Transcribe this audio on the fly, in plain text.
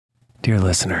Dear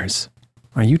listeners,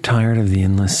 are you tired of the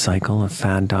endless cycle of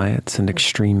fad diets and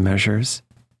extreme measures?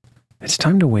 It's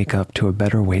time to wake up to a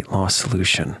better weight loss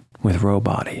solution with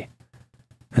Robody.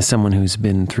 As someone who's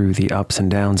been through the ups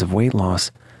and downs of weight loss,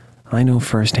 I know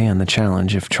firsthand the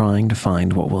challenge of trying to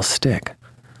find what will stick.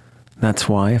 That's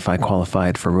why if I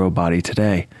qualified for Robody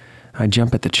today, I'd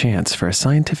jump at the chance for a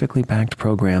scientifically backed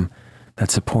program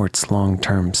that supports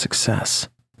long-term success.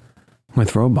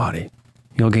 With Robody,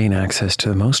 you'll gain access to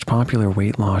the most popular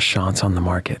weight loss shots on the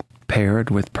market, paired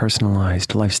with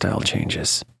personalized lifestyle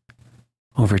changes.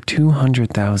 Over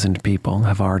 200,000 people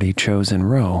have already chosen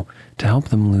Ro to help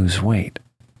them lose weight,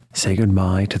 say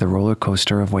goodbye to the roller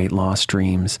coaster of weight loss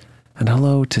dreams, and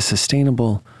hello to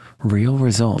sustainable, real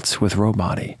results with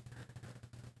Robody.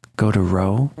 Go to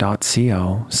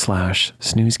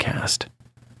ro.co/snoozecast.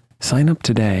 Sign up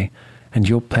today and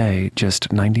you'll pay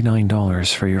just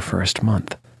 $99 for your first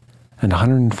month and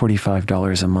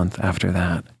 $145 a month after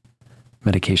that.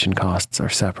 Medication costs are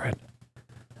separate.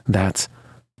 That's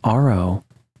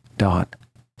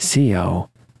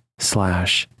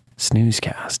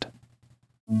ro.co/snoozecast.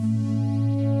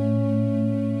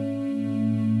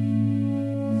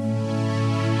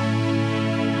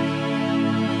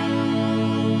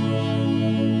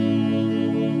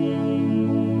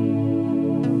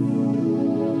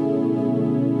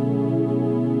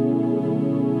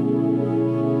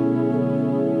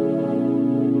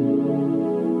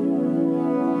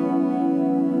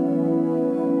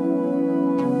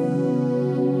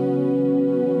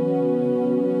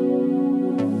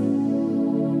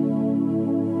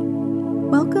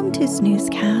 Welcome to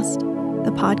Snoozecast,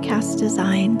 the podcast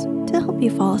designed to help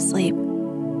you fall asleep.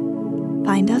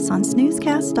 Find us on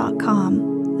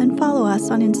snoozecast.com and follow us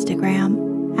on Instagram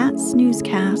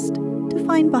 @snoozecast to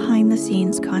find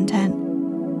behind-the-scenes content.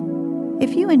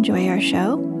 If you enjoy our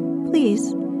show,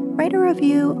 please write a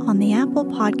review on the Apple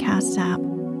Podcasts app.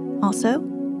 Also,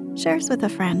 share us with a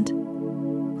friend.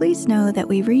 Please know that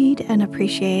we read and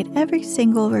appreciate every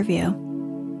single review.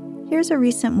 Here's a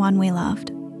recent one we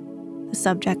loved. The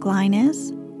subject line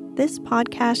is, "This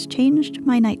podcast changed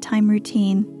my nighttime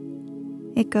routine."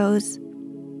 It goes,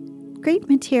 "Great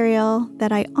material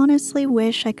that I honestly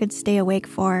wish I could stay awake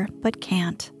for, but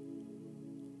can't."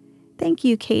 Thank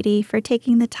you, Katie, for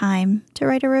taking the time to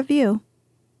write a review.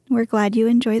 We're glad you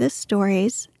enjoy the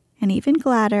stories, and even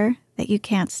gladder that you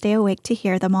can't stay awake to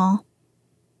hear them all.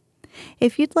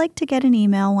 If you'd like to get an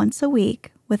email once a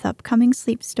week with upcoming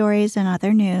sleep stories and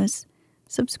other news,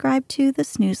 subscribe to the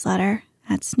Snoozeletter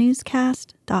at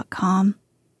snoozecast.com.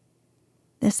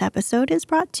 This episode is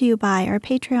brought to you by our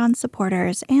Patreon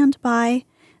supporters and by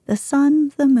the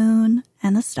sun, the moon,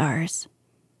 and the stars.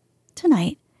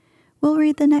 Tonight, we'll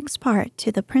read the next part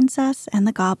to The Princess and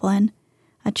the Goblin,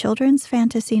 a children's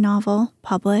fantasy novel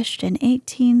published in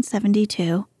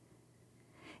 1872.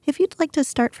 If you'd like to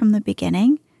start from the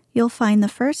beginning, you'll find the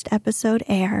first episode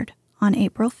aired on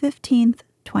April 15th,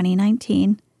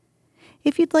 2019.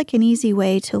 If you'd like an easy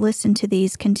way to listen to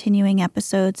these continuing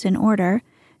episodes in order,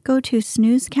 go to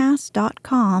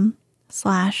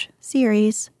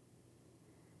snoozecast.com/series.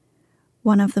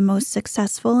 One of the most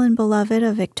successful and beloved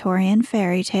of Victorian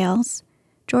fairy tales,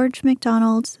 George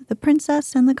MacDonald's The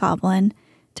Princess and the Goblin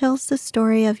tells the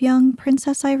story of young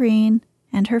Princess Irene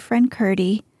and her friend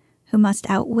Curdie, who must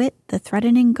outwit the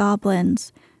threatening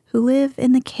goblins who live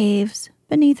in the caves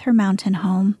beneath her mountain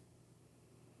home.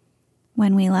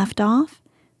 When we left off,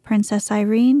 Princess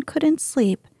Irene couldn't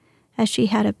sleep as she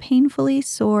had a painfully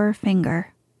sore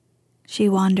finger. She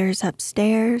wanders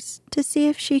upstairs to see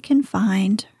if she can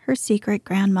find her secret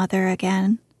grandmother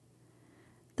again.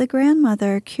 The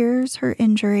grandmother cures her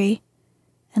injury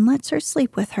and lets her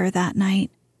sleep with her that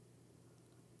night.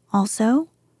 Also,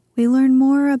 we learn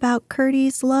more about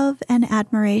Curdie's love and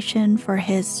admiration for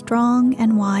his strong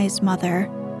and wise mother,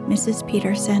 Mrs.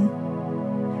 Peterson.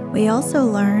 We also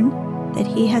learn that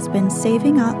he has been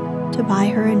saving up to buy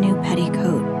her a new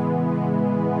petticoat.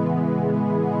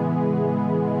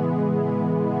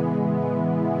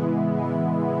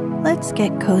 Let's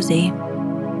get cozy.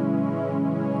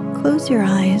 Close your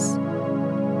eyes.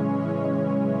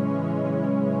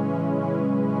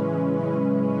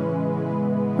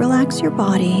 Relax your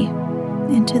body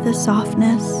into the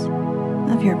softness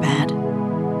of your bed.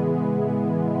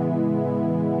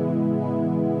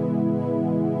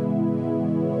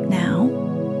 Now,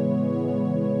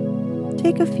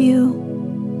 take a few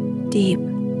deep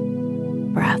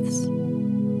breaths.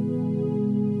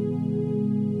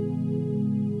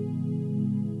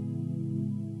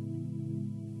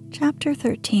 Chapter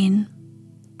 13.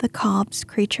 The Cobb's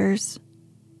Creatures.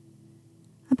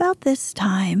 About this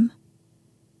time,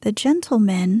 the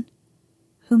gentleman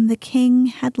whom the king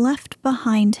had left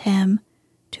behind him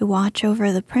to watch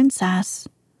over the princess,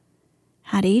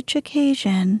 had each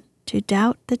occasion to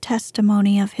doubt the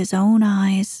testimony of his own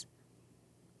eyes.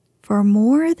 For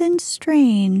more than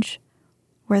strange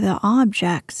were the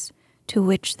objects to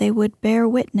which they would bear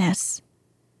witness.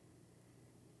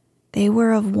 They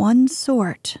were of one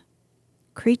sort,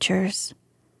 creatures,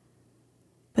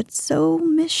 but so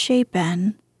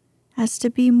misshapen as to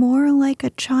be more like a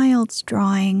child's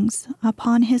drawings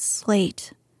upon his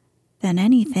slate than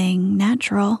anything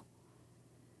natural.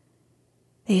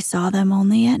 They saw them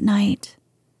only at night,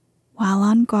 while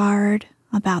on guard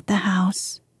about the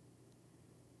house.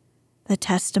 The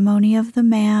testimony of the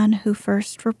man who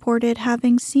first reported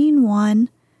having seen one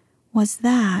was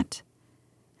that,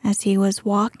 as he was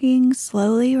walking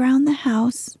slowly round the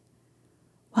house,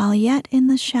 while yet in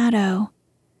the shadow,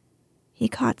 he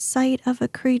caught sight of a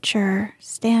creature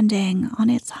standing on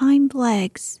its hind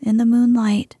legs in the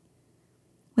moonlight,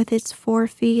 with its 4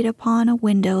 feet upon a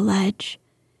window ledge,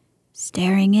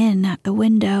 staring in at the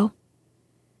window.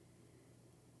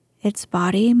 Its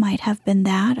body might have been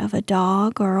that of a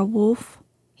dog or a wolf,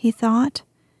 he thought,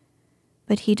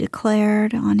 but he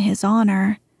declared on his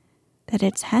honor that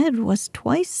its head was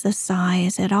twice the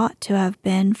size it ought to have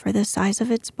been for the size of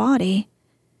its body,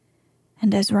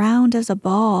 and as round as a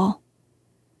ball,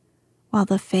 while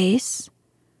the face,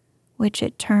 which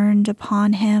it turned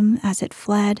upon him as it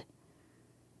fled,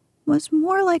 was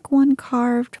more like one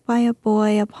carved by a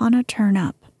boy upon a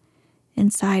turnip,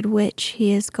 inside which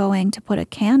he is going to put a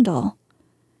candle,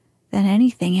 than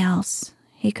anything else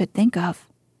he could think of.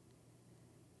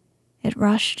 It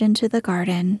rushed into the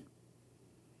garden.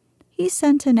 He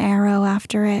sent an arrow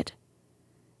after it,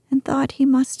 and thought he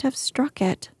must have struck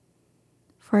it,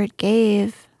 for it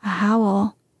gave a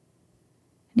howl,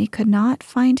 and he could not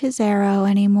find his arrow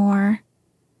any more,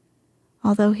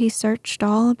 although he searched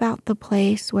all about the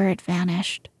place where it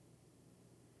vanished.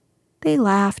 They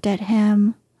laughed at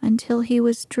him until he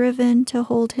was driven to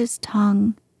hold his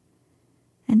tongue,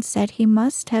 and said he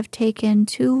must have taken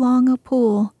too long a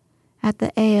pull at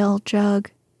the ale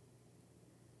jug.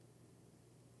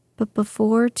 But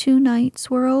before 2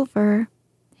 nights were over,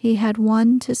 he had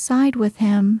one to side with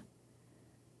him,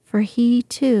 for he,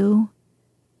 too,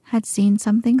 had seen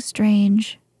something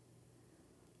strange,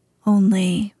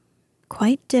 only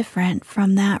quite different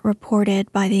from that reported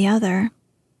by the other.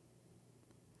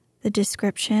 The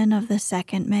description of the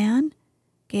second man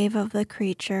gave of the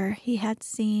creature he had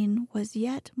seen was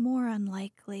yet more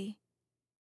unlikely.